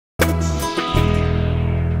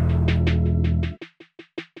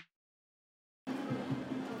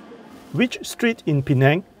Which street in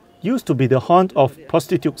Penang used to be the haunt of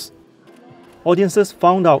prostitutes? Audiences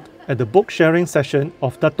found out at the book sharing session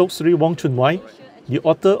of Datuk Seri Wong the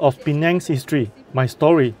author of Penang's history, My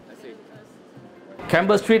Story.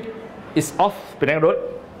 Campbell Street is off Penang Road.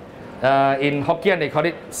 In Hokkien, they call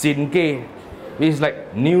it Sin Ke, which is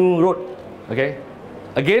like New Road. Okay.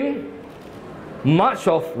 Again, much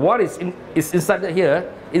of what is inside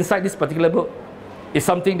here, inside this particular book, is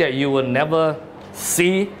something that you will never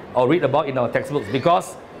see or read about in our textbooks,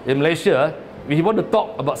 because in Malaysia, if you want to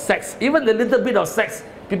talk about sex, even a little bit of sex,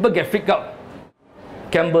 people get freaked out.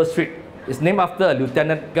 Campbell Street is named after a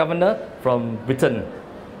lieutenant governor from Britain.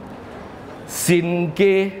 Sin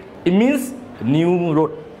Ke, it means new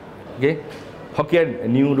road. Okay, Hokkien, a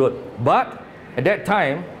new road. But at that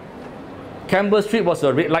time, Campbell Street was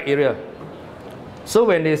a red light area. So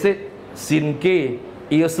when they said Sin Ke,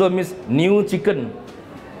 it also means new chicken.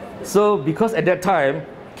 So because at that time,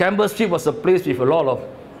 Campbell Street was a place with a lot of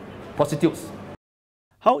prostitutes.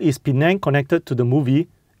 How is Penang connected to the movie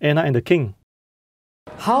Anna and the King?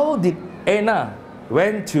 How did Anna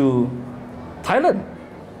went to Thailand?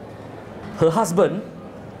 Her husband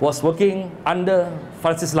was working under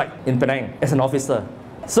Francis Light in Penang as an officer.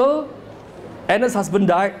 So Anna's husband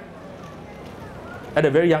died at a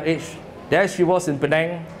very young age. There she was in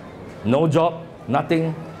Penang, no job,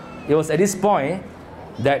 nothing. It was at this point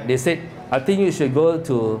that they said, I think you should go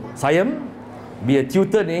to Siam, be a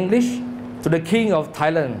tutor in English to the King of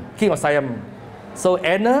Thailand, King of Siam. So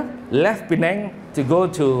Anna left Penang to go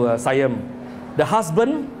to Siam. The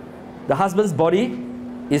husband's body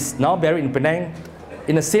is now buried in Penang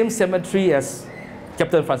in the same cemetery as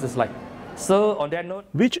Captain Francis Light. So on that note,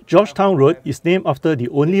 which Georgetown Road is named after the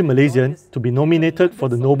only Malaysian to be nominated for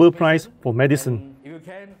the Nobel Prize for Medicine?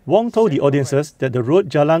 Wong told the audiences that the road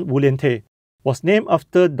Jalan Wuliante was named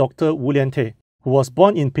after Dr. Wuliante, who was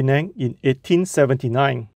born in Penang in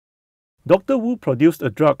 1879. Dr. Wu produced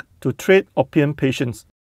a drug to treat opium patients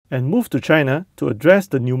and moved to China to address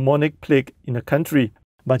the pneumonic plague in the country,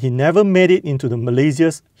 but he never made it into the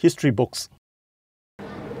Malaysia's history books.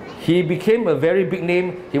 He became a very big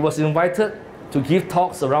name. He was invited to give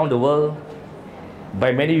talks around the world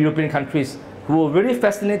by many European countries who were very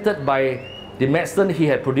fascinated by the medicine he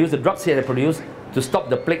had produced, the drugs he had produced to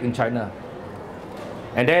stop the plague in China.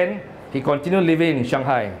 And then he continued living in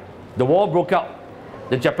Shanghai. The war broke out.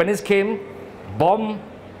 The Japanese came, bombed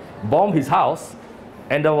his house,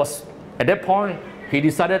 and at that point he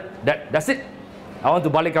decided that that's it. I want to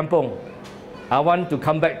balik kampung. I want to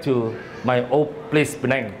come back to my old place,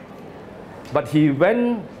 Penang. But he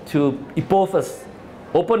went to Ipoh first,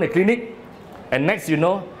 opened a clinic, and next you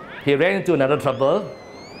know, he ran into another trouble.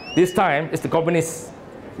 This time it's the communists.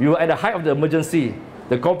 We were at the height of the emergency.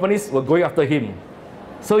 The communists were going after him.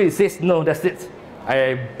 So he says, no, that's it.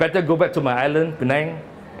 I better go back to my island, Penang.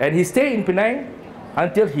 And he stayed in Penang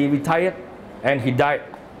until he retired and he died.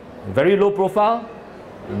 Very low profile,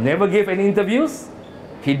 never gave any interviews.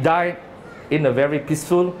 He died in a very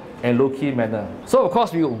peaceful and low-key manner. So of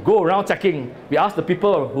course we go around checking. We ask the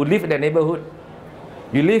people who live in that neighborhood.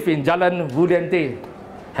 You live in Jalan Wuliante.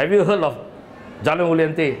 Have you heard of Jalan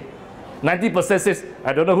Wuliante? 90% says,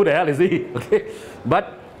 I don't know who the hell is he. Okay?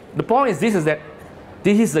 But the point is this, is that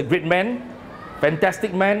this is a great man,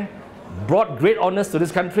 fantastic man, brought great honors to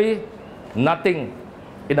this country. Nothing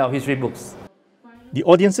in our history books. The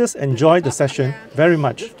audiences enjoyed the session very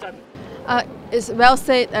much. It's well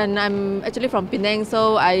said, and I'm actually from Penang,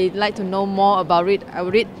 so I like to know more about it. I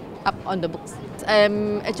will read up on the books.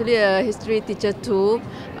 I'm actually a history teacher too.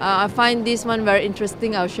 I find this one very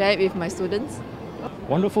interesting. I'll share it with my students.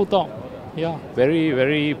 Wonderful talk. Yeah, very,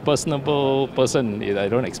 very personable person. I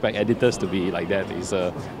don't expect editors to be like that. He's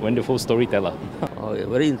a wonderful storyteller.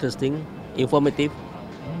 Very interesting, informative.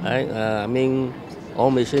 Right? I mean,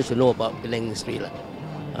 all Malaysians should know about Penang history.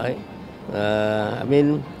 Right? I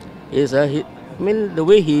mean, the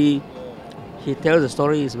way he tells the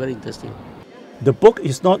story is very interesting. The book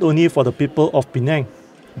is not only for the people of Penang,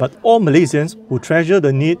 but all Malaysians who treasure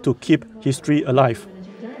the need to keep history alive.